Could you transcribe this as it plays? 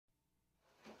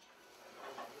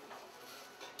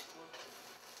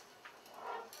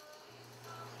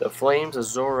The flames of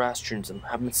Zoroastrianism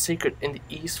have been sacred in the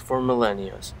East for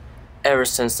millennia. Ever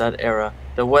since that era,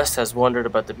 the West has wondered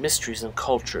about the mysteries and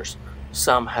cultures.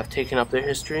 Some have taken up their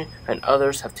history, and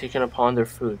others have taken upon their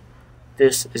food.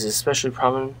 This is especially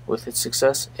prominent with its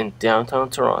success in downtown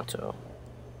Toronto.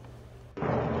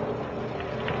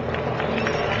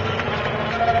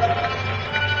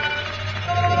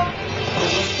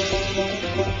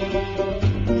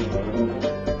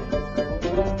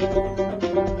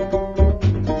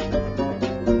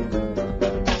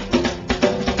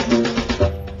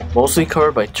 Mostly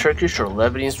covered by Turkish or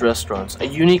Lebanese restaurants, a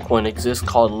unique one exists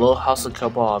called Little House of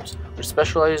Kebabs, which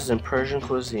specializes in Persian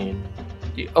cuisine.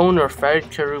 The owner, Farid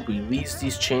Karoubi, leads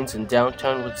these chains in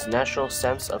downtown with his natural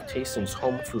sense of taste and his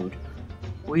home food.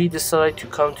 We decided to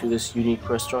come to this unique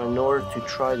restaurant in order to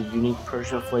try the unique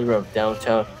Persian flavor of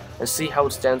downtown and see how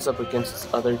it stands up against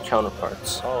its other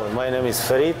counterparts. Oh, my name is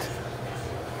Farid.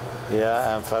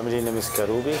 Yeah, and family name is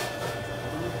Karoubi.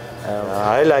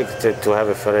 I like to have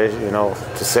a fresh,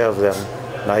 to serve them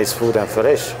nice food and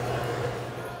fresh.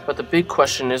 But the big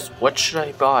question is, what should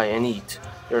I buy and eat?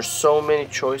 There are so many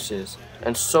choices,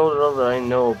 and so little that I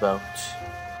know about.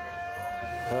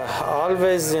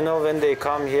 Always, when they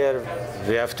come here,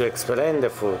 we have to explain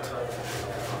the food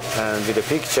and with the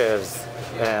pictures,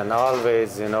 and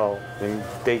always, when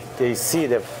they see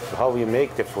how we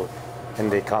make the food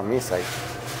and they come inside.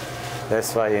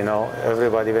 That's why,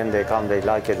 everybody when they come, they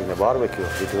like it in the barbecue.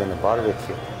 We do in the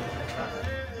barbecue.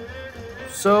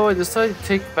 So I decided to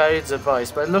take Farid's advice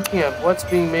by looking at what's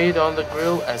being made on the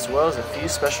grill as well as a few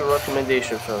special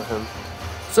recommendations from him.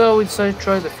 So we decided to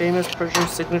try the famous Persian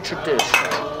signature dish.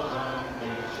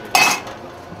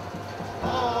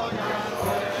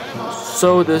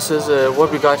 So this is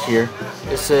what we got here.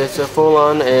 It's a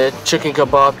full-on chicken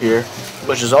kebab here,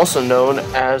 which is also known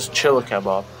as chili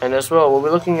kebab. And as well, we'll be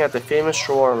looking at the famous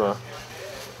shawarma.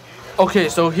 Okay,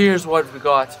 so here's what we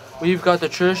got. We've got the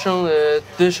traditional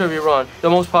dish of Iran, the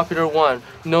most popular one,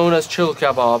 known as chili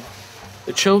kebab.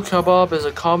 The chili kebab is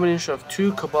a combination of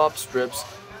two kebab strips,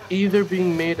 either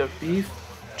being made of beef,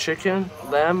 chicken,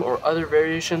 lamb, or other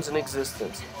variations in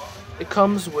existence. It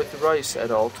comes with rice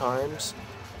at all times,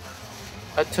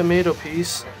 a tomato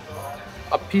piece,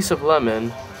 a piece of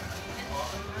lemon,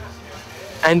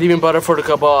 and even butter for the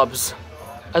kebabs.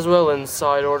 As well, in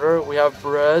side order, we have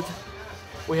bread,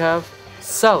 we have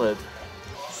salad.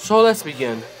 So let's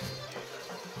begin.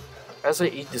 As I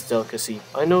eat this delicacy,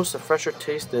 I notice a fresher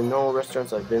taste than normal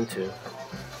restaurants I've been to.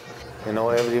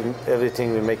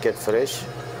 Everything we make it fresh.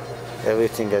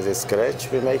 Everything as a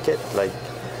scratch we make it. Like,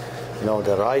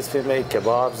 the rice we make,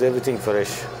 kebabs, everything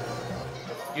fresh.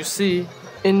 You see,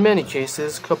 in many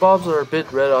cases, kebabs are a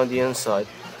bit red on the inside.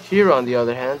 Here, on the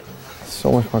other hand,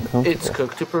 so much more comfortable. It's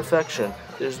cooked to perfection.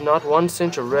 There's not one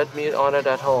cinch of red meat on it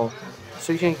at all.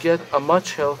 So you can get a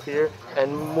much healthier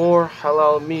and more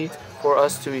halal meat for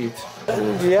us to eat.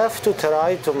 You have to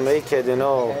try to make it, to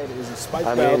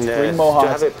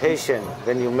have a patience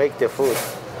when you make the food,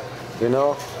 You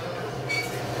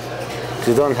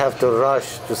don't have to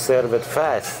rush to serve it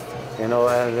fast, and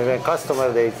when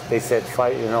customer, they said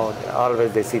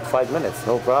always they said 5 minutes,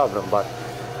 no problem, but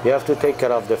you have to take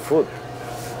care of the food.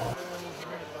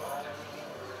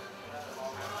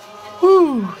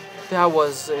 Whew, that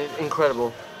was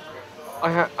incredible.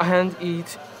 I hadn't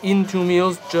eaten 2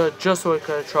 meals just so I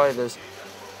could try this.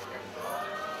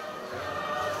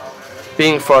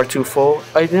 Being far too full,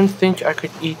 I didn't think I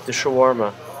could eat the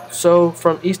shawarma. So,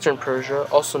 from Eastern Persia,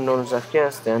 also known as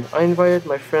Afghanistan, I invited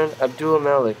my friend Abdullah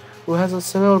Malik, who has a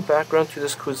similar background to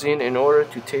this cuisine, in order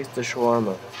to taste the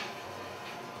shawarma.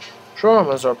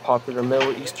 Shawarmas are popular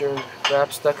Middle Eastern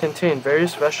wraps that contain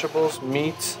various vegetables,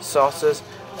 meats, sauces,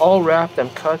 all wrapped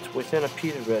and cut within a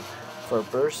pita bread for a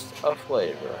burst of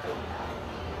flavor.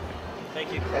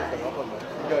 Thank you.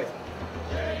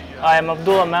 Hi, I'm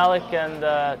Abdullah Malik, and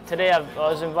today I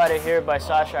was invited here by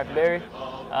Sash Akbari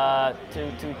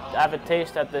to have a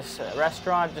taste at this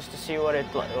restaurant, just to see what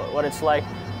it's like.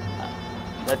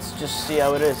 Let's just see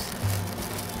how it is.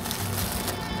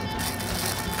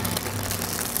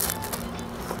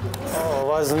 Oh,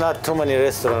 was not too many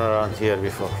restaurants around here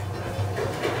before.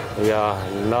 Yeah,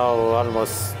 now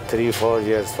almost 3, 4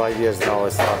 years, 5 years now I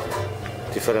start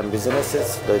different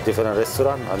businesses, different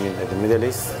restaurants. In the Middle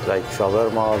East, like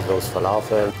shawarma, those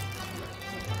falafel.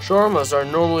 Shawarmas are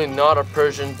normally not a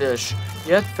Persian dish,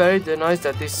 yet Farid denies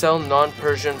that they sell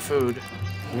non-Persian food.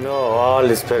 No, all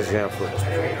is Persian food.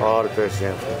 All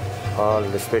Persian food. All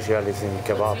the specialties in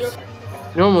kebabs.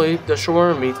 Normally, the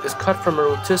shawarma meat is cut from a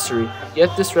rotisserie,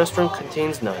 yet this restaurant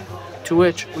contains none. To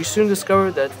which we soon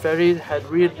discovered that Farid had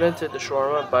reinvented the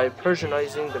shawarma by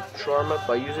Persianizing the shawarma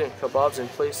by using kebabs in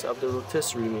place of the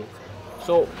rotisserie meat.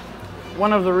 So,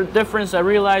 one of the difference I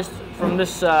realized from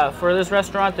this for this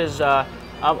restaurant is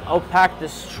how packed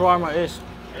this shawarma is.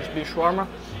 This beef shawarma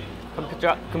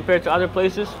compared to other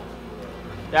places.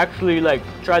 They actually like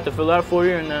try to fill out for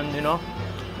you, and then you know,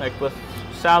 like with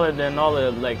salad and all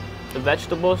the like the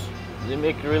vegetables, they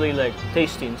make it really like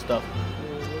tasty and stuff.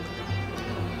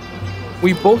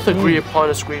 We both agree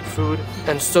upon its great food,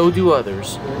 and so do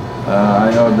others. I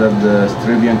ordered the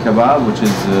Stribian kebab, which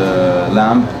is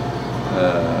lamb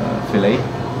fillet.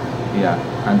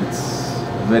 Yeah, and it's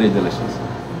very delicious.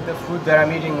 The food that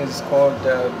I'm eating is called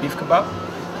beef kebab,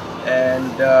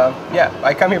 and yeah,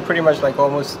 I come here pretty much like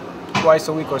almost twice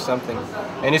a week or something,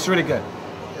 and it's really good.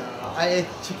 I ate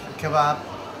chicken kebab.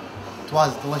 It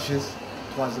was delicious.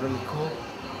 It was really cool.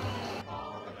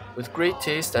 With great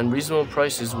taste and reasonable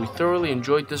prices, we thoroughly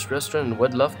enjoyed this restaurant and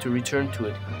would love to return to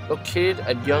it, located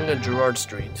at Yonge and Gerrard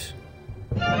Street.